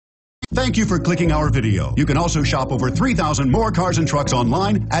Thank you for clicking our video. You can also shop over 3,000 more cars and trucks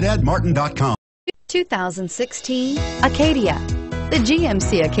online at edmartin.com. 2016 Acadia. The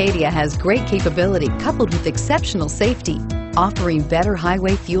GMC Acadia has great capability coupled with exceptional safety, offering better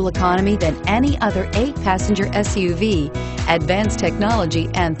highway fuel economy than any other 8-passenger SUV, advanced technology,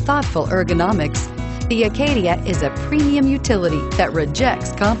 and thoughtful ergonomics. The Acadia is a premium utility that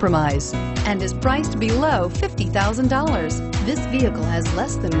rejects compromise and is priced below $50,000. This vehicle has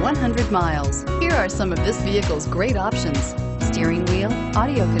less than 100 miles. Here are some of this vehicle's great options: steering wheel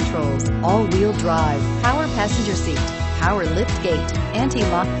audio controls, all-wheel drive, power passenger seat, power lift gate,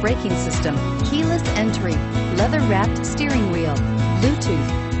 anti-lock braking system, keyless entry, leather-wrapped steering wheel,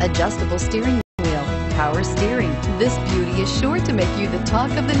 Bluetooth, adjustable steering wheel, power steering. This beauty is sure to make you the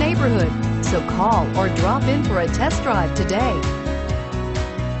talk of the neighborhood. So call or drop in for a test drive today.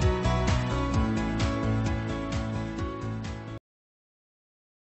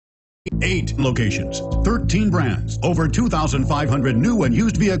 8 locations, 13 brands, over 2,500 new and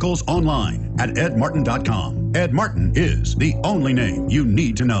used vehicles online at edmartin.com. Ed Martin is the only name you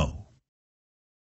need to know.